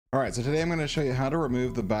Alright, so today I'm going to show you how to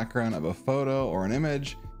remove the background of a photo or an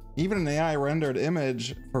image, even an AI rendered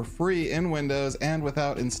image, for free in Windows and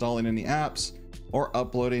without installing any apps or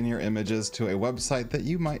uploading your images to a website that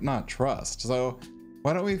you might not trust. So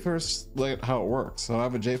why don't we first look at how it works. So I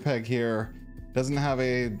have a JPEG here, doesn't have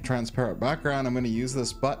a transparent background. I'm going to use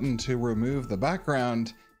this button to remove the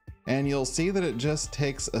background, and you'll see that it just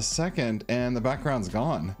takes a second and the background's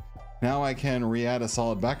gone. Now I can re-add a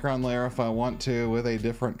solid background layer if I want to with a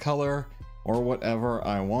different color or whatever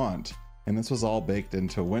I want. And this was all baked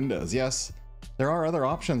into Windows. Yes, there are other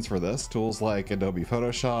options for this, tools like Adobe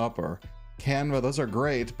Photoshop or Canva. Those are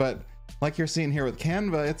great, but like you're seeing here with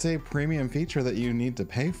Canva, it's a premium feature that you need to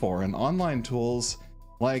pay for. And online tools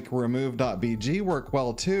like remove.bg work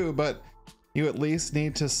well too, but you at least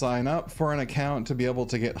need to sign up for an account to be able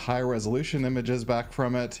to get high resolution images back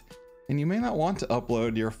from it. And you may not want to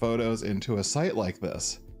upload your photos into a site like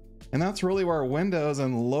this. And that's really where Windows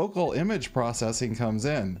and local image processing comes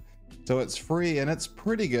in. So it's free and it's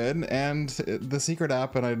pretty good. And the secret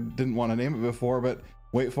app, and I didn't want to name it before, but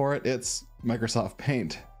wait for it, it's Microsoft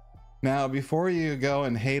Paint. Now, before you go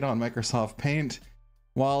and hate on Microsoft Paint,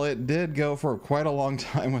 while it did go for quite a long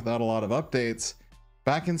time without a lot of updates,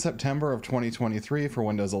 back in September of 2023 for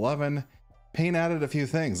Windows 11, Paint added a few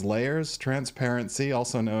things: layers, transparency,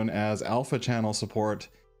 also known as alpha channel support,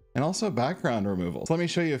 and also background removal. So let me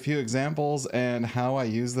show you a few examples and how I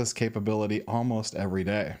use this capability almost every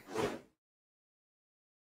day.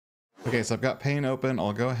 Okay, so I've got Paint open.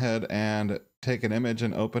 I'll go ahead and take an image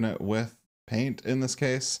and open it with Paint in this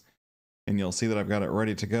case, and you'll see that I've got it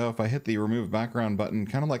ready to go. If I hit the remove background button,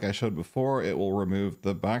 kind of like I showed before, it will remove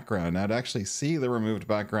the background. Now, to actually see the removed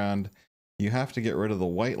background, you have to get rid of the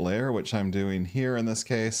white layer, which I'm doing here in this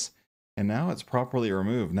case, and now it's properly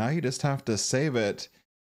removed. Now you just have to save it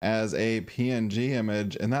as a PNG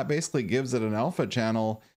image, and that basically gives it an alpha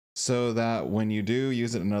channel so that when you do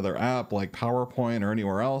use it in another app like PowerPoint or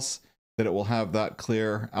anywhere else, that it will have that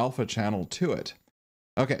clear alpha channel to it.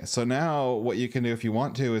 Okay, so now what you can do if you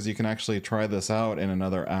want to is you can actually try this out in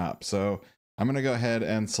another app. So I'm going to go ahead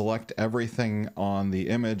and select everything on the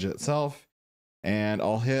image itself, and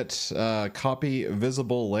I'll hit copy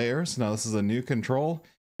visible layers. Now this is a new control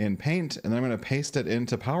in Paint, and then I'm going to paste it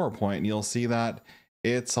into PowerPoint, and you'll see that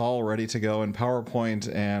it's all ready to go in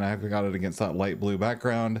PowerPoint, and I've got it against that light blue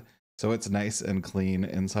background, so it's nice and clean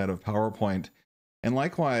inside of PowerPoint. And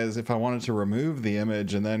likewise, if I wanted to remove the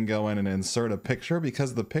image and then go in and insert a picture,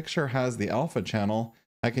 because the picture has the alpha channel,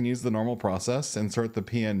 I can use the normal process, insert the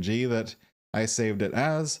PNG that I saved it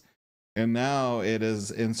as, and now it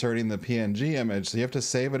is inserting the PNG image. So you have to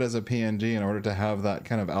save it as a PNG in order to have that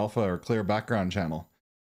kind of alpha or clear background channel.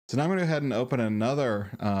 So now I'm going to go ahead and open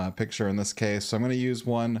another picture in this case. So I'm going to use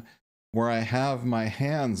one where I have my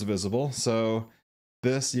hands visible. So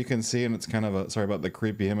this you can see, and it's kind of a, sorry about the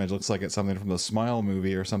creepy image, looks like it's something from the Smile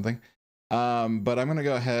movie or something. But I'm going to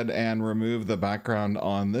go ahead and remove the background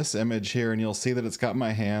on this image here, and you'll see that it's got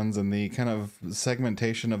my hands, and the kind of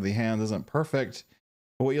segmentation of the hands isn't perfect.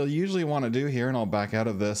 But what you'll usually want to do here, and I'll back out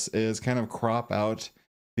of this, is kind of crop out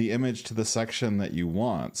the image to the section that you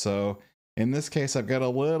want. So in this case, I've got a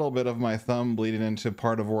little bit of my thumb bleeding into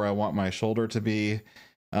part of where I want my shoulder to be,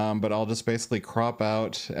 but I'll just basically crop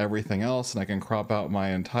out everything else, and I can crop out my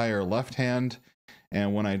entire left hand.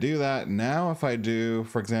 And when I do that, now if I do,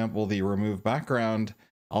 for example, the remove background,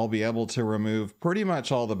 I'll be able to remove pretty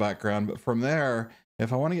much all the background. But from there,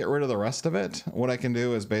 if I want to get rid of the rest of it, what I can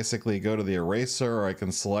do is basically go to the eraser, or I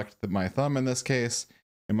can select my thumb in this case.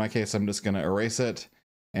 In my case, I'm just going to erase it,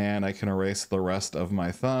 and I can erase the rest of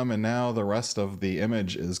my thumb, and now the rest of the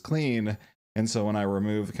image is clean. And so when I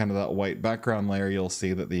remove kind of that white background layer, you'll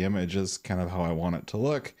see that the image is kind of how I want it to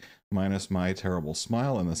look, minus my terrible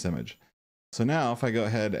smile in this image. So now if I go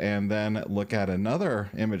ahead and then look at another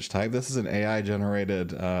image type, this is an AI generated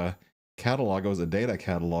catalog. It was a data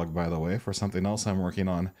catalog, by the way, for something else I'm working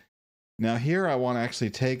on. Now here I want to actually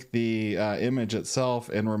take the image itself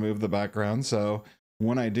and remove the background. So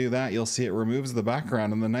when I do that, you'll see it removes the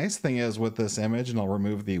background. And the nice thing is with this image, and I'll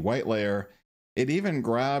remove the white layer, it even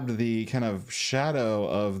grabbed the kind of shadow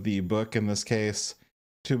of the book in this case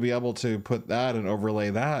to be able to put that and overlay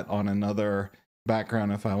that on another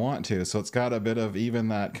background if I want to. So it's got a bit of even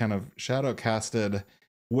that kind of shadow casted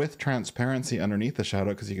with transparency underneath the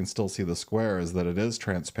shadow, because you can still see the squares, that it is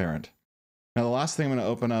transparent. Now the last thing I'm going to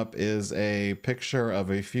open up is a picture of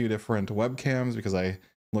a few different webcams, because I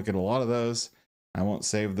look at a lot of those. I won't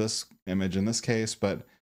save this image in this case, but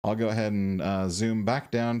I'll go ahead and zoom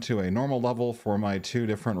back down to a normal level for my two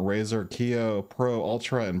different Razer Kiyo Pro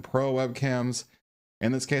Ultra and Pro webcams.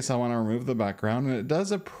 In this case, I want to remove the background, and it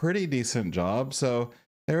does a pretty decent job. So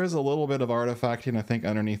There is a little bit of artifacting, I think,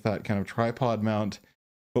 underneath that kind of tripod mount.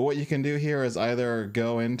 But what you can do here is either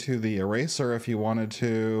go into the eraser if you wanted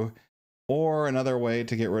to, or another way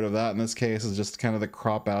to get rid of that in this case is just kind of to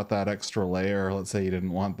crop out that extra layer. Let's say you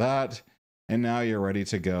didn't want that, and now you're ready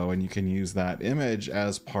to go, and you can use that image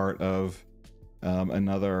as part of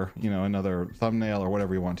another thumbnail or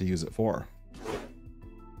whatever you want to use it for.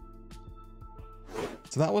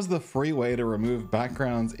 So that was the free way to remove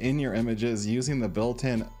backgrounds in your images using the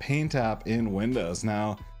built-in Paint app in Windows.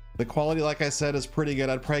 Now, the quality, like I said, is pretty good.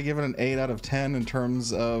 I'd probably give it an 8 out of 10 in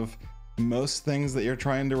terms of most things that you're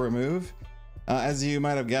trying to remove. As you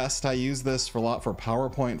might have guessed, I use this a lot for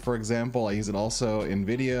PowerPoint, for example. I use it also in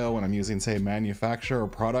video when I'm using, say, manufacturer or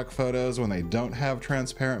product photos when they don't have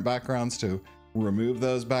transparent backgrounds, to remove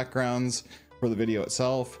those backgrounds for the video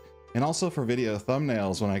itself, and also for video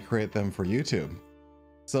thumbnails when I create them for YouTube.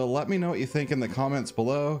 So let me know what you think in the comments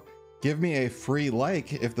below. Give me a free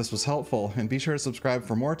like if this was helpful, and be sure to subscribe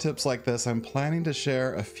for more tips like this. I'm planning to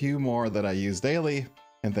share a few more that I use daily,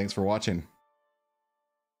 and thanks for watching.